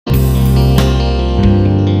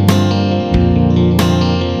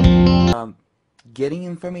getting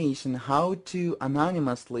information how to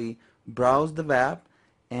anonymously browse the web,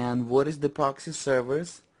 and what is the proxy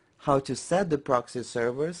servers, how to set the proxy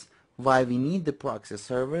servers, why we need the proxy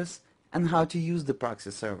servers, and how to use the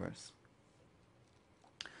proxy servers.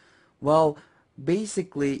 Well,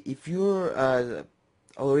 basically, if you're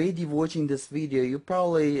already watching this video, you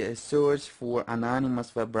probably search for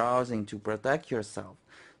anonymous web browsing to protect yourself.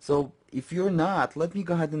 So if you're not, let me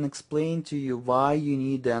go ahead and explain to you why you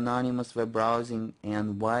need the anonymous web browsing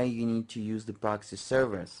and why you need to use the proxy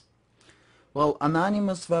servers. Well,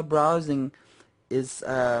 anonymous web browsing is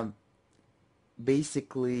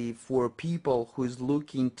basically for people who's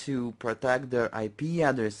looking to protect their IP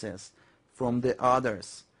addresses from the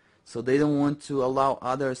others. So they don't want to allow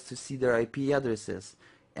others to see their IP addresses,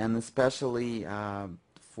 and especially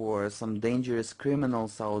for some dangerous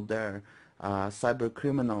criminals out there, cyber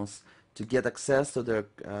criminals, to get access to their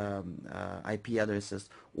IP addresses,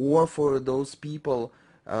 or for those people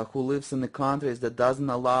who lives in the countries that doesn't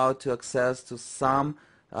allow to access to some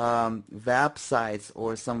websites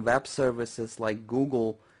or some web services like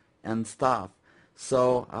Google and stuff.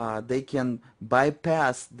 So they can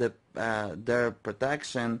bypass their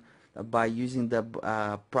protection by using the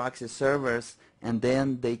proxy servers, and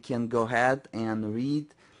then they can go ahead and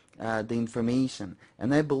read the information.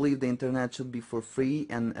 And I believe the internet should be for free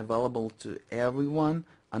and available to everyone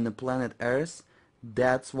on the planet Earth.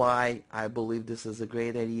 That's why I believe this is a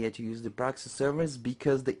great idea to use the proxy servers,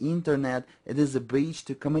 because the internet, it is a bridge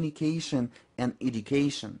to communication and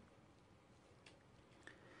education.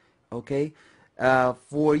 Okay,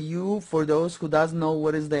 for those who doesn't know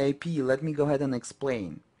what is the IP, let me go ahead and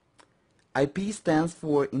explain. IP stands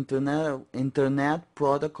for Internet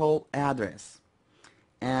Protocol Address,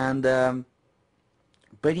 and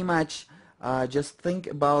pretty much just think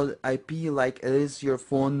about IP like it is your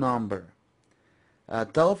phone number. A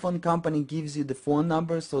telephone company gives you the phone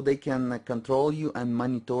number so they can control you and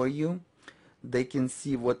monitor you. They can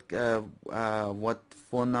see what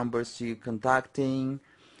phone numbers you're contacting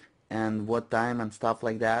and what time and stuff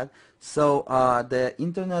like that. So the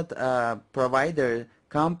internet provider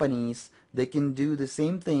companies, they can do the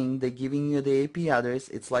same thing. They're giving you the IP address.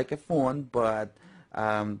 It's like a phone, but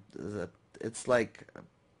it's like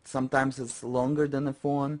sometimes it's longer than a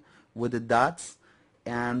phone with the dots.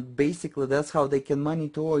 And basically that's how they can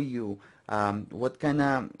monitor you, what kind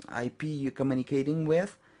of IP you're communicating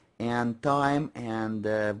with, and time, and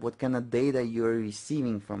what kind of data you're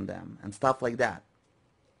receiving from them, and stuff like that.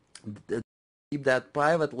 Keep that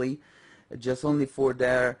privately, just only for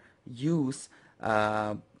their use,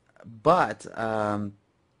 but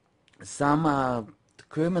some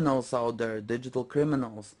criminals out there, digital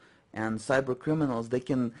criminals and cyber criminals, they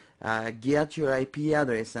can get your IP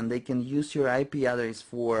address, and they can use your IP address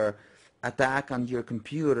for attack on your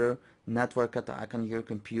computer, network attack on your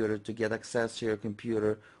computer, to get access to your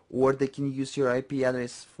computer, or they can use your IP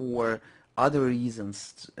address for other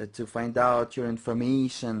reasons, to find out your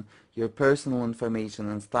information, your personal information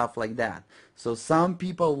and stuff like that. So some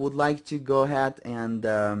people would like to go ahead and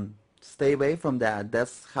stay away from that.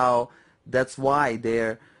 That's why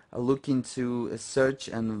they're looking to search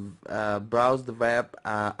and browse the web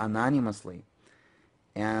anonymously,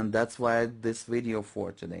 and that's why this video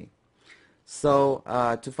for today. So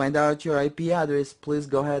to find out your IP address, please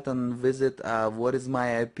go ahead and visit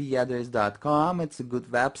whatismyipaddress.com. It's a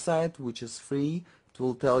good website which is free. It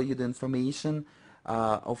will tell you the information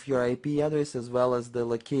of your IP address as well as the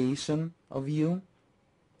location of you.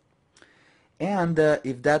 And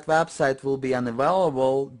if that website will be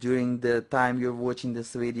unavailable during the time you're watching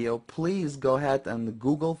this video, please go ahead and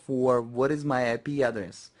Google for what is my IP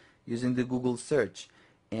address using the Google search,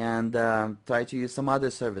 and try to use some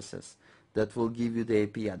other services that will give you the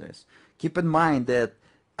IP address. Keep in mind that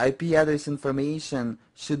IP address information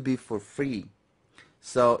should be for free.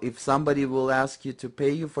 So if somebody will ask you to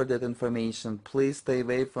pay you for that information, please stay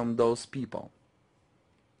away from those people.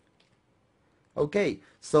 Okay,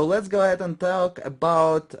 so let's go ahead and talk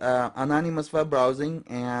about anonymous web browsing,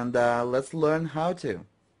 and let's learn how to.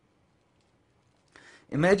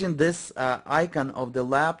 Imagine this icon of the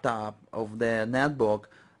laptop, of the netbook,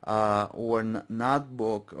 or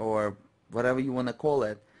notebook, or whatever you want to call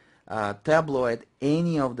it, tablet,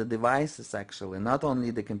 any of the devices actually, not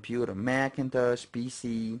only the computer, Macintosh,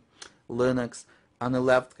 PC, Linux. On the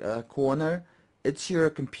left corner, it's your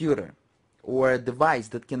computer or a device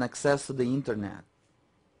that can access to the internet.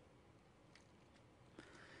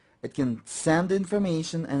 It can send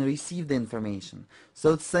information and receive the information.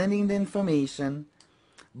 So it's sending the information,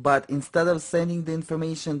 but instead of sending the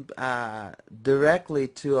information directly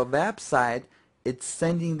to a website, it's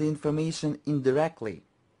sending the information indirectly.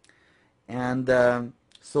 and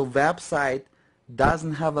so website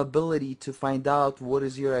doesn't have ability to find out what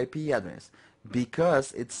is your IP address,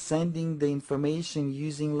 because it's sending the information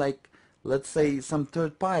using, like, let's say, some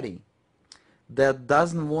third party that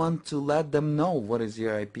doesn't want to let them know what is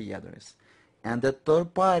your IP address, and that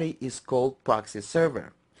third party is called proxy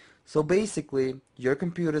server. So basically, your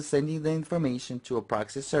computer is sending the information to a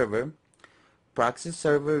proxy server. Proxy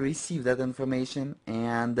server receives that information,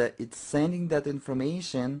 and it's sending that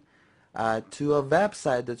information to a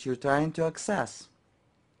website that you're trying to access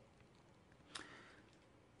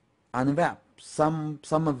on a web. Some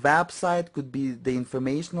website could be the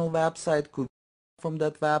informational website, could be from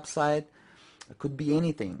that website, it could be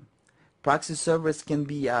anything. Proxy servers can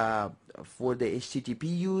be for the HTTP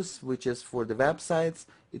use, which is for the websites.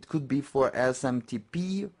 It could be for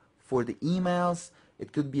SMTP, for the emails.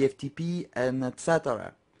 It could be FTP, and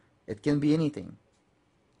etc. It can be anything.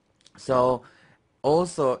 So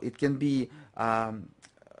also it can be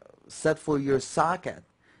set for your socket,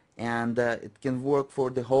 and it can work for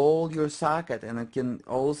the whole your socket, and it can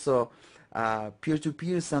also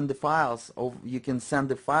peer-to-peer send the files. You can send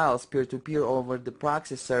the files peer-to-peer over the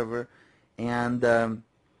proxy server, and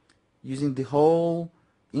using the whole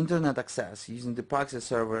internet access using the proxy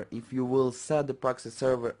server, if you will set the proxy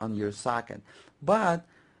server on your socket. But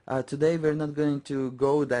today we're not going to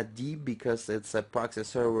go that deep, because it's a proxy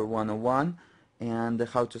server 101 and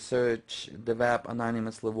how to search the web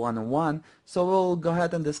anonymously 101. So we'll go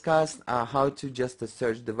ahead and discuss how to just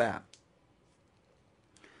search the web.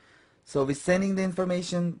 So we're sending the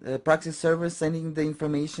information, proxy server sending the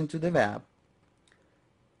information to the web.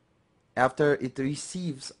 After it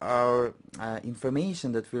receives our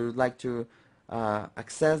information that we would like to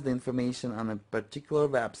access the information on a particular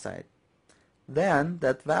website, then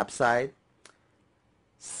that website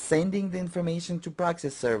sending the information to proxy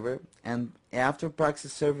server, and after proxy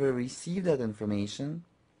server receive that information,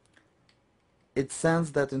 it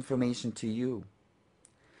sends that information to you.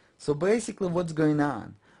 So basically what's going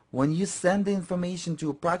on? When you send the information to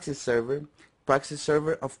a proxy server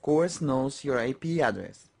of course knows your IP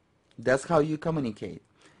address. That's how you communicate.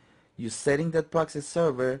 You're setting that proxy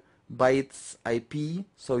server by its IP,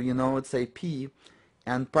 so you know its IP,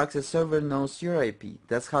 and proxy server knows your IP.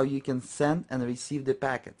 That's how you can send and receive the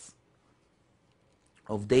packets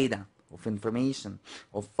of data, of information,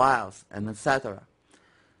 of files, and etc.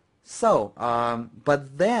 So,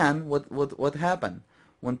 but then what happened?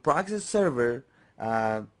 When proxy server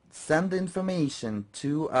send the information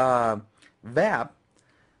to web,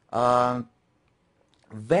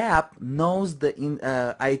 web knows the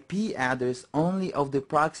IP address only of the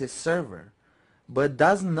proxy server, but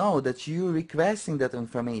doesn't know that you're requesting that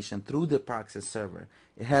information through the proxy server.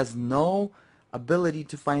 It has no ability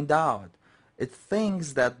to find out. It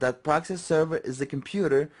thinks that that proxy server is the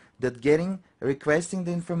computer that requesting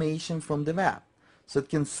the information from the web. So it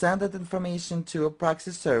can send that information to a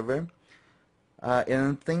proxy server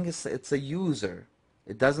and thinks it's a user.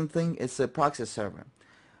 It doesn't think it's a proxy server.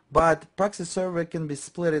 But proxy server can be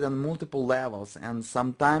split on multiple levels, and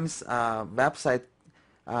sometimes website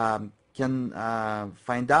can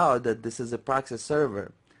find out that this is a proxy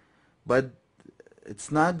server, but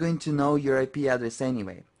it's not going to know your IP address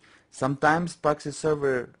anyway. Sometimes proxy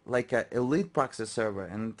server, like an elite proxy server,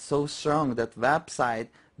 and it's so strong that website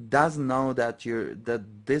doesn't know that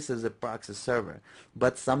this is a proxy server,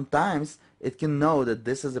 but sometimes it can know that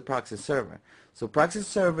this is a proxy server. So proxy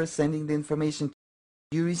server sending the information,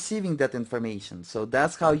 you receiving that information. So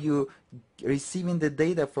that's how you receiving the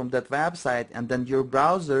data from that website, and then your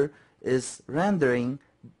browser is rendering,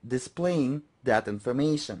 displaying that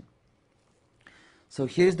information. So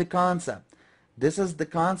here's the concept. This is the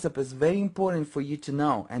concept is very important for you to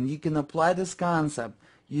know, and you can apply this concept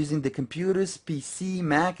using the computers, PC,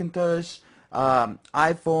 Macintosh,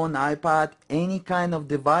 iPhone, iPad, any kind of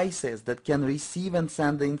devices that can receive and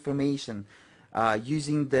send the information.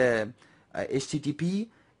 Using the HTTP,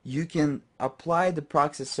 you can apply the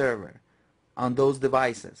proxy server on those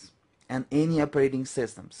devices and any operating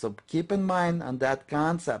system. So keep in mind on that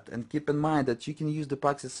concept, and keep in mind that you can use the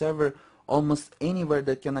proxy server almost anywhere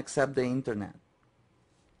that can accept the internet.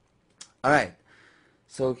 Alright,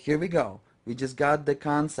 so here we go. We just got the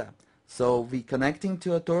concept. So we connecting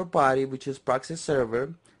to a third party, which is proxy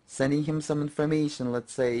server, sending him some information,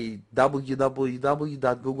 let's say www.google.com.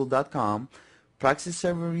 Proxy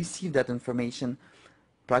server receive that information.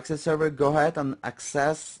 Proxy server go ahead and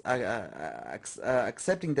accepting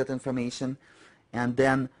that information, and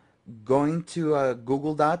then going to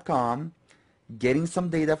google.com, getting some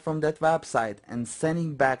data from that website and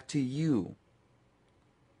sending back to you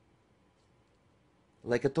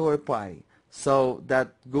like a third party. so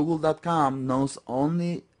that google.com knows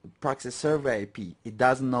only proxy server IP. It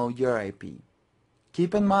doesn't know your IP.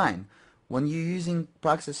 Keep in mind, when you're using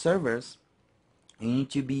proxy servers, you need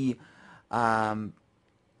to be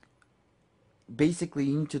basically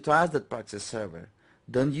you need to trust that proxy server.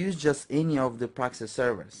 Don't use just any of the proxy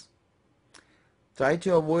servers. Try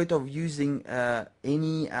to avoid of using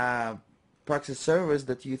any proxy servers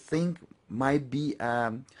that you think might be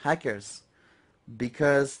hackers,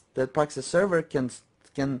 because that proxy server can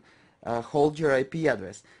hold your IP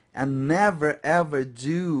address. And never ever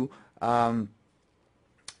do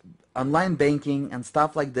online banking and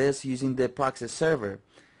stuff like this using the proxy server,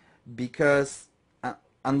 because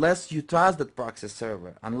unless you trust that proxy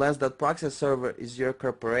server, unless that proxy server is your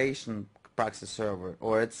corporation proxy server,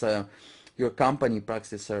 or it's your company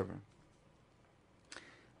proxy server.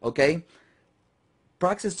 Okay?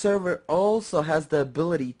 Proxy server also has the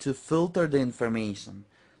ability to filter the information.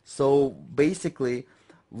 So basically,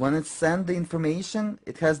 when it sends the information,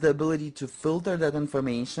 it has the ability to filter that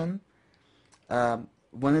information.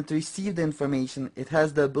 When it receives the information, it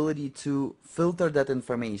has the ability to filter that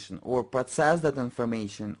information, or process that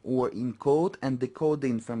information, or encode and decode the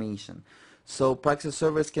information. So proxy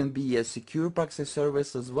service can be a secure proxy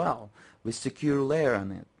service as well, with secure layer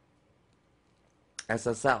on it,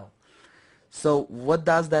 SSL. So what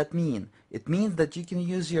does that mean? It means that you can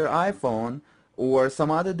use your iPhone or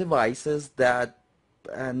some other devices that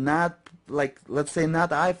not, like, let's say not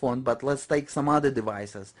iPhone, but let's take some other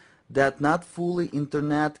devices that not fully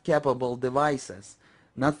internet capable devices,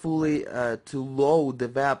 not fully to load the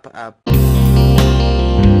web